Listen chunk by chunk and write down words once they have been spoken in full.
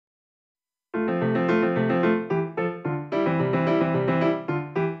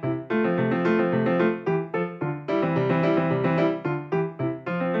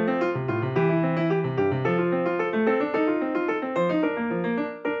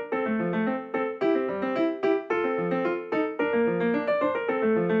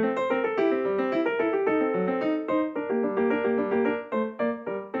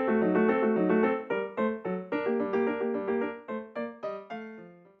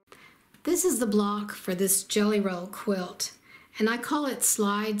This is the block for this jelly roll quilt, and I call it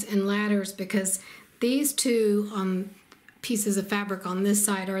slides and ladders because these two pieces of fabric on this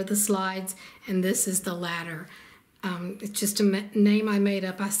side are the slides and this is the ladder. It's just a name I made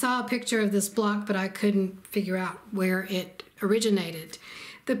up. I saw a picture of this block, but I couldn't figure out where it originated.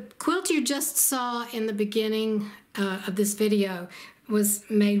 The quilt you just saw in the beginning of this video was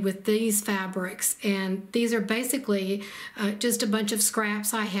made with these fabrics, and these are basically just a bunch of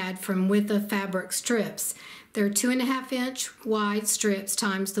scraps I had from width of fabric strips. They're 2.5 inch wide strips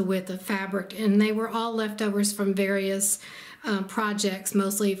times the width of fabric, and they were all leftovers from various projects,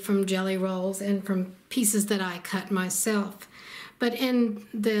 mostly from jelly rolls and from pieces that I cut myself. But in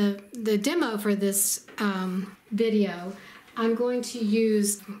the demo for this video, I'm going to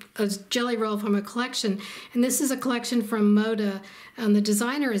use a jelly roll from a collection, and this is a collection from Moda. The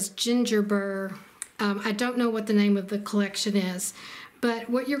designer is Ginger Burr. I don't know what the name of the collection is, but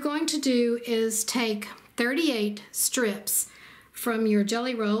what you're going to do is take 38 strips from your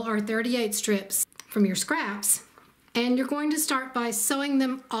jelly roll or 38 strips from your scraps, and you're going to start by sewing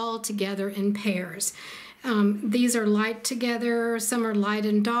them all together in pairs. These are light together, some are light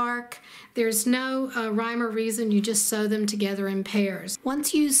and dark. There's no rhyme or reason, you just sew them together in pairs.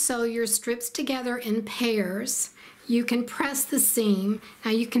 Once you sew your strips together in pairs, you can press the seam.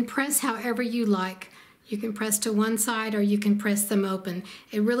 Now you can press however you like. You can press to one side or you can press them open.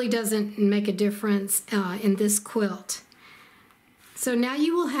 It really doesn't make a difference in this quilt. So now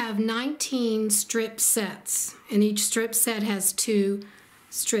you will have 19 strip sets, and each strip set has 2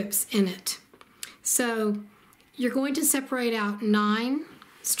 strips in it. So you're going to separate out 9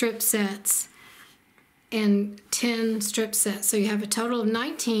 strip sets and 10 strip sets. So you have a total of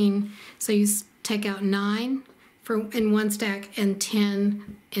 19. So you take out 9 in one stack and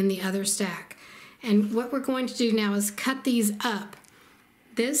 10 in the other stack. And what we're going to do now is cut these up.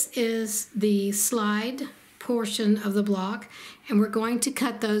 This is the slide portion of the block, and we're going to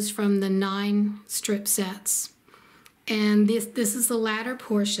cut those from the 9 strip sets. And this is the ladder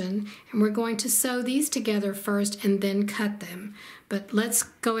portion, and we're going to sew these together first and then cut them. But let's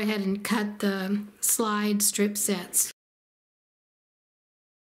go ahead and cut the slide strip sets.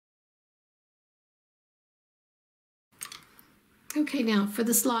 Okay, now for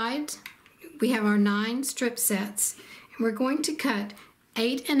the slides, we have our 9 strip sets, and we're going to cut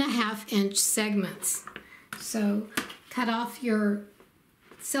 8.5 inch segments. So cut off your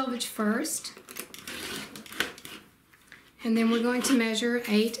selvage first, and then we're going to measure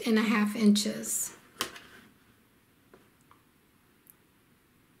 8.5 inches.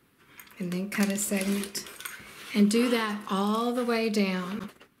 And then cut a segment. And do that all the way down.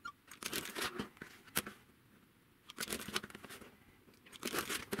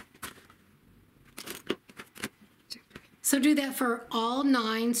 So do that for all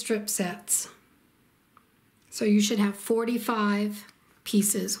 9 strip sets. So you should have 45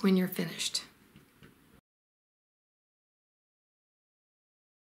 pieces when you're finished.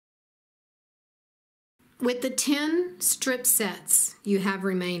 With the 10 strip sets you have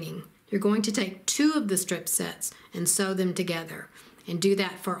remaining, you're going to take 2 of the strip sets and sew them together. And do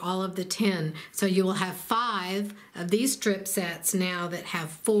that for all of the 10. So you will have 5 of these strip sets now that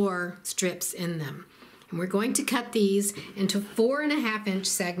have 4 strips in them. And we're going to cut these into 4.5 inch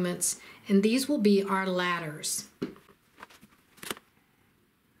segments, and these will be our ladders.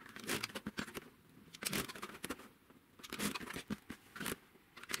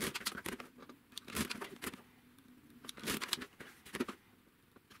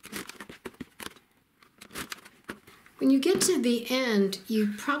 When you get to the end,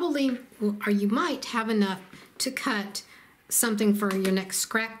 you probably, or you might have enough to cut something for your next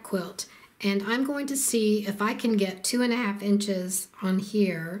scrap quilt. And I'm going to see if I can get 2.5 inches on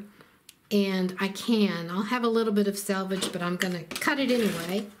here, and I can. I'll have a little bit of selvage, but I'm going to cut it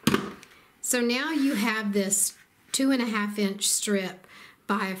anyway. So now you have this 2.5 inch strip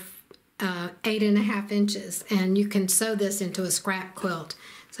by 8.5 inches, and you can sew this into a scrap quilt.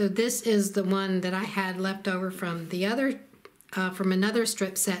 So this is the one that I had left over from the other, from another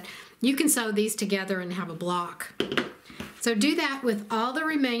strip set. You can sew these together and have a block. So do that with all the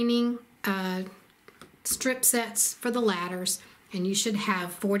remaining strip sets for the ladders, and you should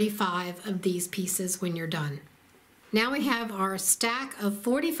have 45 of these pieces when you're done. Now we have our stack of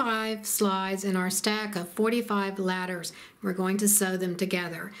 45 slides and our stack of 45 ladders. We're going to sew them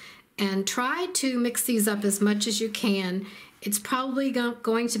together. And try to mix these up as much as you can. It's probably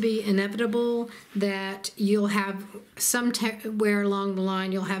going to be inevitable that you'll have somewhere along the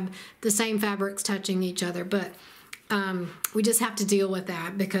line you'll have the same fabrics touching each other, but we just have to deal with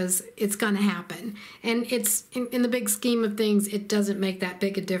that because it's going to happen. And it's in the big scheme of things, it doesn't make that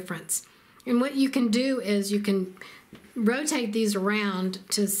big a difference. And what you can do is you can rotate these around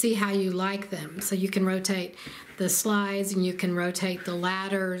to see how you like them. So you can rotate the slides and you can rotate the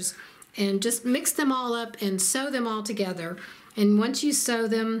ladders and just mix them all up and sew them all together. And once you sew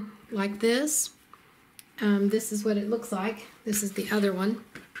them like this, this is what it looks like. This is the other one.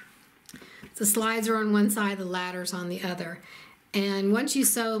 The slides are on one side, the ladders on the other. And once you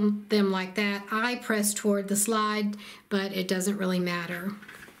sew them like that, I press toward the slide, but it doesn't really matter.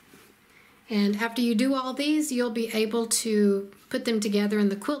 And after you do all these, you'll be able to put them together in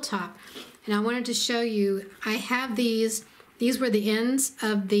the quilt top. And I wanted to show you, I have these were the ends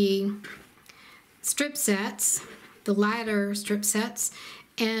of the strip sets, the ladder strip sets,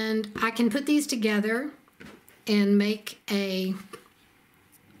 and I can put these together and make an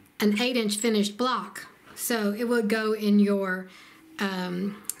 8-inch finished block. So it would go in your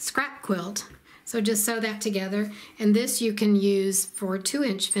scrap quilt. So just sew that together, and this you can use for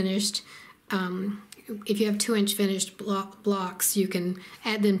 2-inch finished. If you have 2-inch finished blocks, you can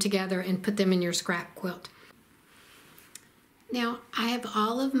add them together and put them in your scrap quilt. Now I have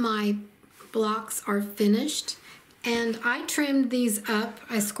all of my blocks are finished, and I trimmed these up.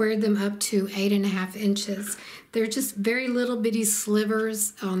 I squared them up to 8.5 inches. They're just very little bitty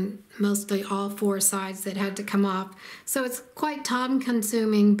slivers on mostly all 4 sides that had to come off. So it's quite time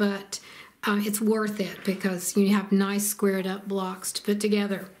consuming, but it's worth it because you have nice squared up blocks to put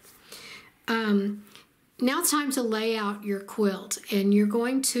together. Now it's time to lay out your quilt, and you're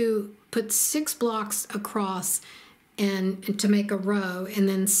going to put 6 blocks across and to make a row, and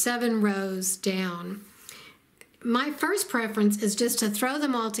then 7 rows down. My first preference is just to throw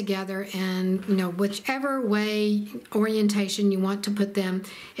them all together, and whichever way orientation you want to put them,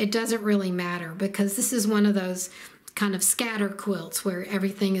 it doesn't really matter, because this is one of those kind of scatter quilts where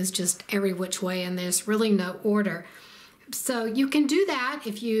everything is just every which way and there's really no order. So you can do that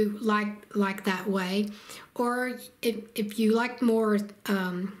if you like that way, or if you like more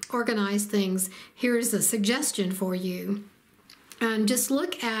organized things, here's a suggestion for you. Just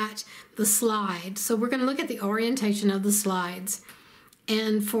look at the slide. So we're going to look at the orientation of the slides.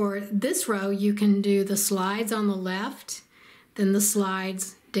 And for this row, you can do the slides on the left, then the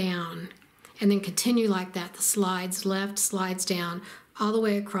slides down, and then continue like that, the slides left, slides down, all the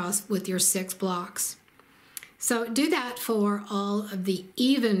way across with your 6 blocks. So do that for all of the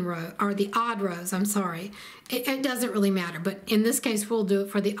even row, or the odd rows, I'm sorry. It doesn't really matter, but in this case, we'll do it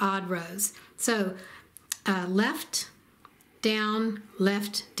for the odd rows. So left, down,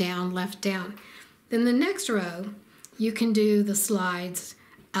 left, down, left, down. Then the next row, you can do the slides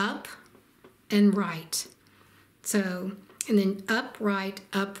up and right. So, and then up, right,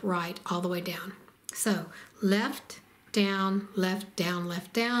 all the way down. So left, down, left, down,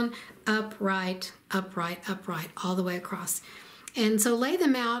 left, down, up, right, all the way across. And so lay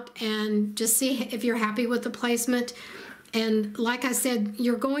them out and just see if you're happy with the placement. And like I said,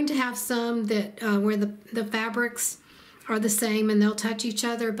 you're going to have some that where the fabrics are the same and they'll touch each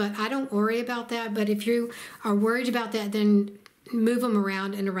other, but I don't worry about that. But if you are worried about that, then move them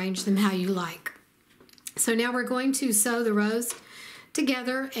around and arrange them how you like. So now we're going to sew the rows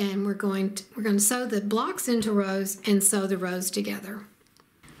together, and we're going to sew the blocks into rows and sew the rows together.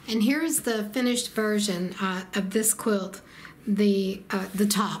 And here's the finished version of this quilt, the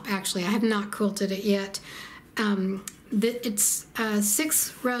top. Actually, I have not quilted it yet. It's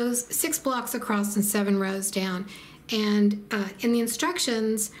 6 blocks across and 7 rows down. And in the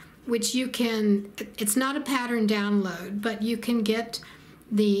instructions, which you can, it's not a pattern download, but you can get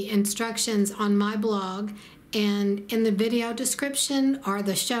the instructions on my blog, and in the video description or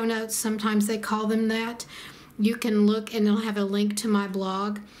the show notes, sometimes they call them that, you can look and it'll have a link to my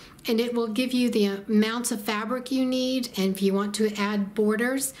blog, and it will give you the amounts of fabric you need. And if you want to add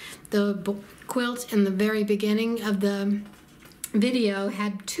borders, the quilt in the very beginning of the video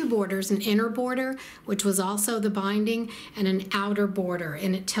had 2 borders, an inner border, which was also the binding, and an outer border,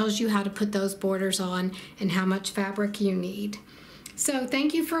 and it tells you how to put those borders on and how much fabric you need. So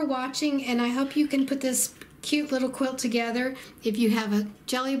thank you for watching, and I hope you can put this cute little quilt together if you have a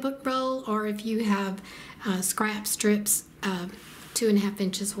jelly roll, or if you have scrap strips 2.5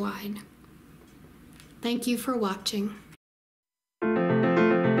 inches wide. Thank you for watching.